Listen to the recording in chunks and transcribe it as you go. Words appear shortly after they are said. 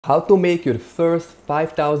How to make your first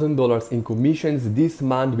 $5,000 in commissions this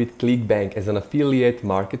month with ClickBank as an affiliate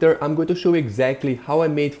marketer. I'm going to show you exactly how I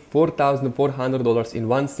made $4,400 in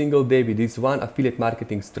one single day with this one affiliate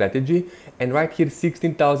marketing strategy, and right here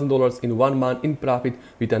 $16,000 in 1 month in profit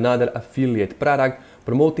with another affiliate product,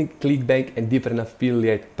 promoting ClickBank and different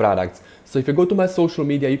affiliate products. So if you go to my social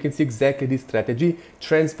media, you can see exactly this strategy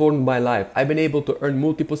transformed my life. I've been able to earn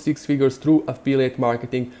multiple six figures through affiliate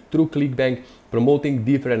marketing, through ClickBank, promoting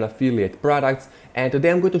different affiliate products. And today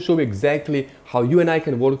I'm going to show you exactly how you and I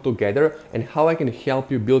can work together and how I can help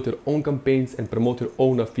you build your own campaigns and promote your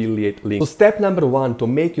own affiliate links. So step number one to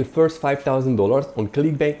make your first $5,000 on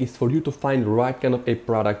ClickBank is for you to find the right kind of a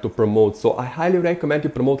product to promote. So I highly recommend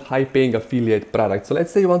you promote high paying affiliate products. So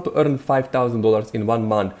let's say you want to earn $5,000 in 1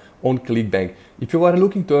 month on ClickBank. If you are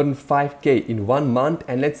looking to earn 5K in 1 month,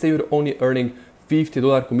 and let's say you're only earning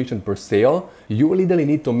 $50 commission per sale, you will literally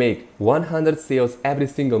need to make 100 sales every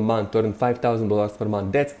single month to earn $5,000 per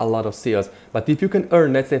month. That's a lot of sales. But if you can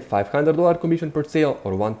earn, let's say, $500 commission per sale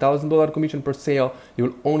or $1,000 commission per sale, you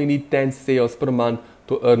will only need 10 sales per month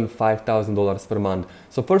to earn $5,000 per month.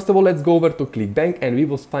 So first of all, let's go over to ClickBank and we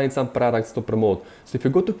will find some products to promote. So if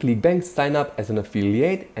you go to ClickBank, sign up as an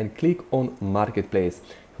affiliate and click on Marketplace.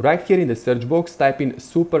 Right here in the search box, type in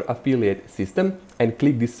Super Affiliate System and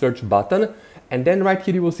click this search button. And then right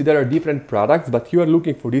here you will see there are different products, but you are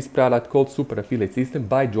looking for this product called Super Affiliate System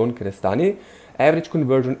by John Crestani. Average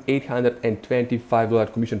conversion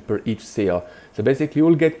 $825 commission per each sale. So basically you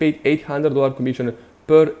will get paid $800 commission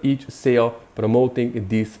per each sale promoting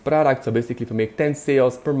this product. So basically if you make 10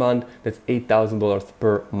 sales per month, that's $8,000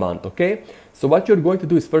 per month, okay? So what you're going to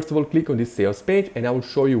do is first of all click on this sales page and I will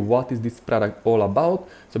show you what is this product all about.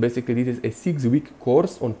 So basically this is a 6-week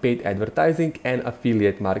course on paid advertising and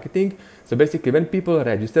affiliate marketing. So basically when people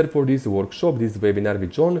register for this workshop, this webinar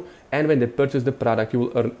with John, and when they purchase the product, you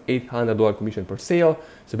will earn $800 commission per sale.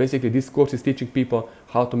 So basically this course is teaching people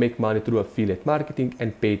how to make money through affiliate marketing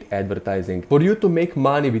and paid advertising. For you to make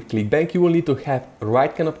money with ClickBank, you will need to have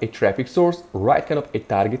right kind of a traffic source, right kind of a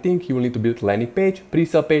targeting. You will need to build landing page,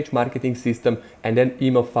 pre-sale page, marketing system, and then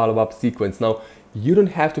email follow-up sequence. Now, you don't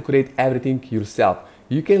have to create everything yourself.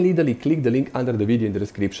 You can literally click the link under the video in the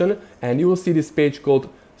description and you will see this page called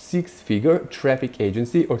 6-Figure Traffic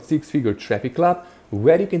Agency or 6-Figure Traffic Club,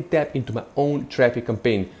 where you can tap into my own traffic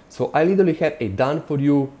campaign. So I literally have a done for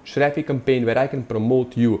you traffic campaign where I can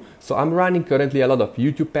promote you. So I'm running currently a lot of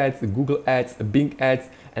YouTube ads, Google ads, Bing ads,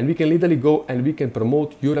 and we can literally go and we can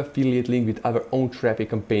promote your affiliate link with our own traffic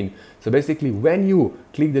campaign. So basically when you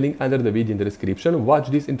click the link under the video in the description, watch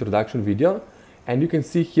this introduction video, and you can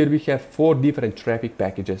see here we have 4 different traffic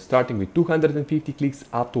packages starting with 250 clicks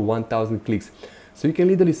up to 1000 clicks. So you can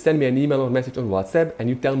literally send me an email or message on WhatsApp and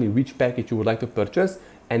you tell me which package you would like to purchase,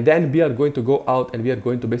 and then we are going to go out and we are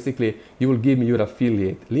going to basically, you will give me your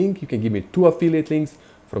affiliate link. You can give me 2 affiliate links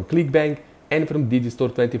from ClickBank and from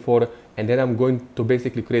Digistore24, and then I'm going to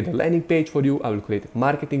basically create a landing page for you. I will create a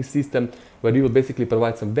marketing system where we will basically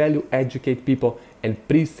provide some value, educate people, and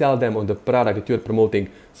pre-sell them on the product that you're promoting.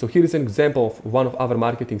 So here is an example of one of our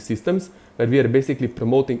marketing systems where we are basically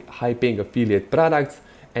promoting high-paying affiliate products,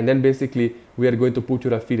 and then basically we are going to put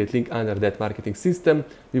your affiliate link under that marketing system.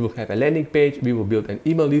 We will have a landing page, we will build an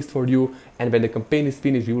email list for you, and when the campaign is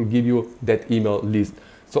finished, we will give you that email list.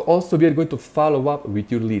 So also we are going to follow up with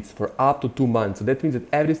your leads for up to 2 months. So that means that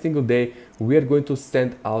every single day we are going to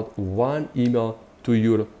send out 1 email to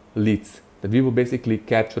your leads that we will basically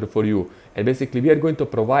capture for you. And basically we are going to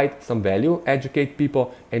provide some value, educate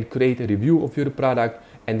people, and create a review of your product,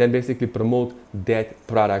 and then basically promote that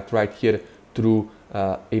product right here through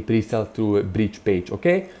a pre-sale through a bridge page,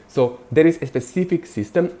 okay? So there is a specific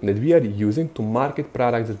system that we are using to market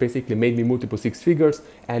products that basically made me multiple 6 figures,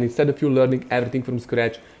 and instead of you learning everything from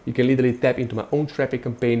scratch, you can literally tap into my own traffic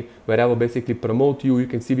campaign where I will basically promote you. You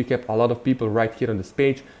can see we have a lot of people right here on this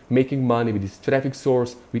page making money with this traffic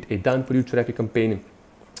source with a done for you traffic campaign.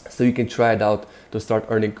 So you can try it out to start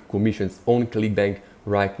earning commissions on ClickBank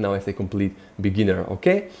right now as a complete beginner,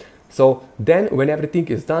 okay? So then when everything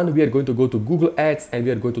is done, we are going to go to Google Ads and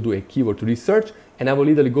we are going to do a keyword research, and I will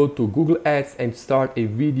literally go to Google Ads and start a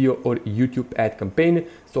video or YouTube ad campaign.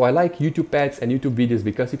 So I like YouTube ads and YouTube videos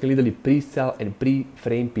because you can literally pre-sell and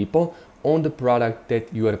pre-frame people on the product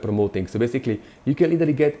that you are promoting. So basically you can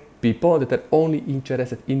literally get people that are only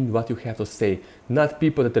interested in what you have to say. not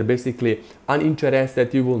people that are basically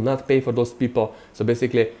uninterested. You will not pay for those people. So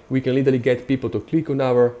basically we can literally get people to click on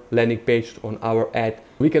our landing page, on our ad.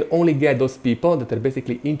 We can only get those people that are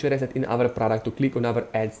basically interested in our product to click on our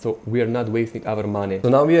ads, so we are not wasting our money. So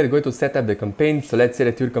now we are going to set up the campaign. So let's say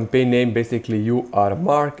that your campaign name, basically you are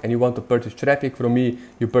Mark and you want to purchase traffic from me.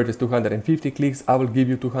 You purchase 250 clicks. I will give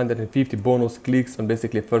you 250 bonus clicks on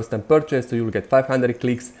basically first time purchase, so you will get 500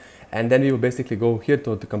 clicks. And then we will basically go here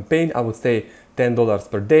to the campaign. I would say $10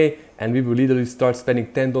 per day, and we will literally start spending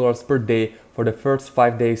 $10 per day for the first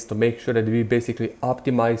 5 days to make sure that we basically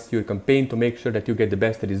optimize your campaign to make sure that you get the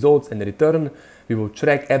best results. And in return, we will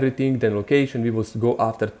track everything, then location. We will go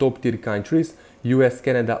after top tier countries: US,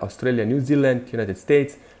 Canada, Australia, New Zealand, United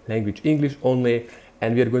States, language English only.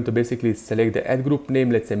 And we are going to basically select the ad group name,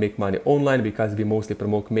 let's say Make Money Online, because we mostly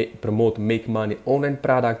promote Make Money Online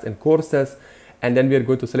products and courses. And then we are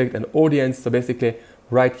going to select an audience. So basically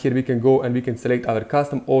right here we can go and we can select our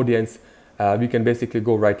custom audience. We can basically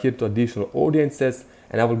go right here to additional audiences,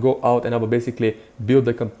 and I will go out and I will basically build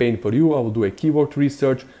the campaign for you. I will do a keyword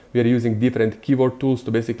research. We are using different keyword tools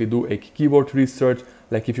to basically do a keyword research.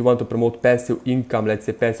 Like if you want to promote passive income, let's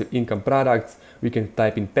say passive income products, we can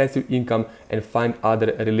type in passive income and find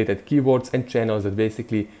other related keywords and channels that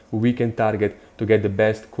basically we can target to get the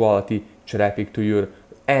best quality traffic to your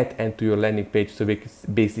ad and to your landing page, so we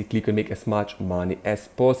basically can make as much money as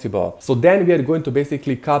possible. So then we are going to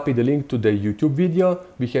basically copy the link to the YouTube video.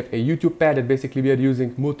 We have a YouTube pad that basically we are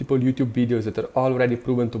using multiple YouTube videos that are already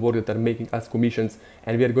proven to work, that are making us commissions,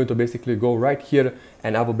 and we are going to basically go right here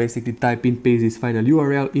and I will basically type in, paste this final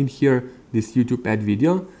URL in here, this YouTube ad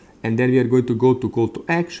video, and then we are going to go to call to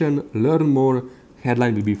action, learn more,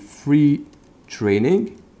 headline will be free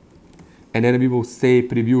training, and then we will say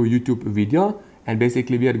preview YouTube video. And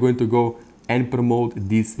basically we are going to go and promote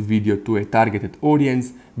this video to a targeted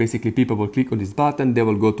audience. Basically people will click on this button, they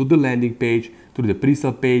will go to the landing page, to the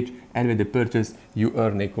pre-sale page, and when they purchase, you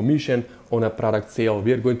earn a commission on a product sale.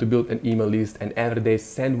 We are going to build an email list, and every day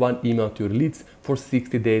send one email to your leads for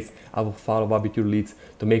 60 days. I will follow up with your leads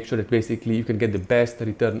to make sure that basically you can get the best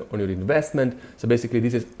return on your investment. So basically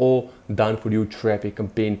this is all done for you traffic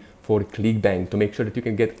campaign for ClickBank to make sure that you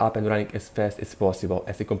can get up and running as fast as possible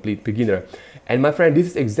as a complete beginner. And my friend, this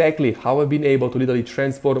is exactly how I've been able to literally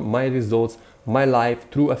transform my results, my life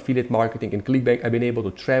through affiliate marketing in ClickBank. I've been able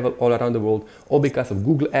to travel all around the world, all because of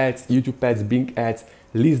Google ads, YouTube ads, Bing ads,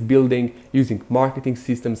 list building, using marketing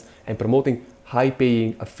systems, and promoting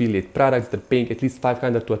high-paying affiliate products that are paying at least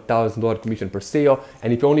 $500 to $1,000 commission per sale.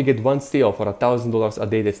 And if you only get one sale for $1,000 a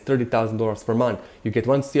day, that's $30,000 per month. You get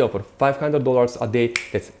one sale for $500 a day,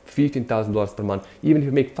 that's $15,000 per month. Even if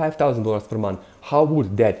you make $5,000 per month, how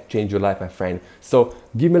would that change your life, my friend? So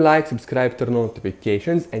give me a like, subscribe, turn on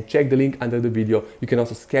notifications, and check the link under the video. You can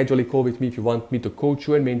also schedule a call with me if you want me to coach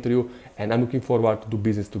you and mentor you, and I'm looking forward to do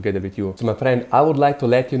business together with you. So my friend, I would like to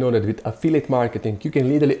let you know that with affiliate marketing, you can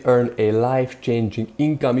literally earn a life-changing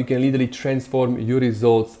income. You can literally transform your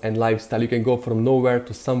results and lifestyle. You can go from nowhere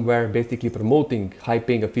to somewhere, basically promoting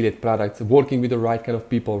high-paying affiliate products, working with the right kind of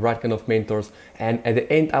people, right kind of mentors. And at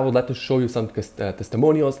the end, I would like to show you some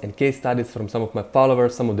testimonials and case studies from some of my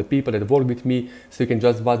followers, some of the people that work with me, so you can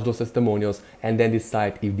just watch those testimonials and then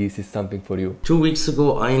decide if this is something for you. 2 weeks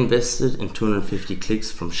ago, I invested in 250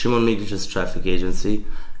 clicks from Shimon Migdash's traffic agency,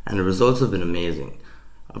 and the results have been amazing.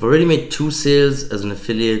 I've already made 2 sales as an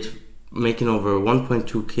affiliate, making over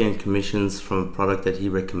 1.2k in commissions from a product that he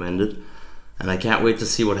recommended, and I can't wait to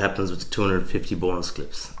see what happens with the 250 bonus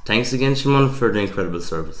clips. Thanks again, Shimon, for the incredible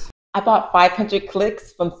service. I bought 500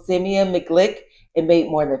 clicks from Simeon McGlick and made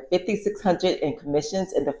more than $5,600 in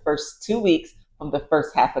commissions in the first 2 weeks from the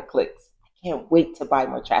first half of clicks. I can't wait to buy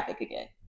more traffic again.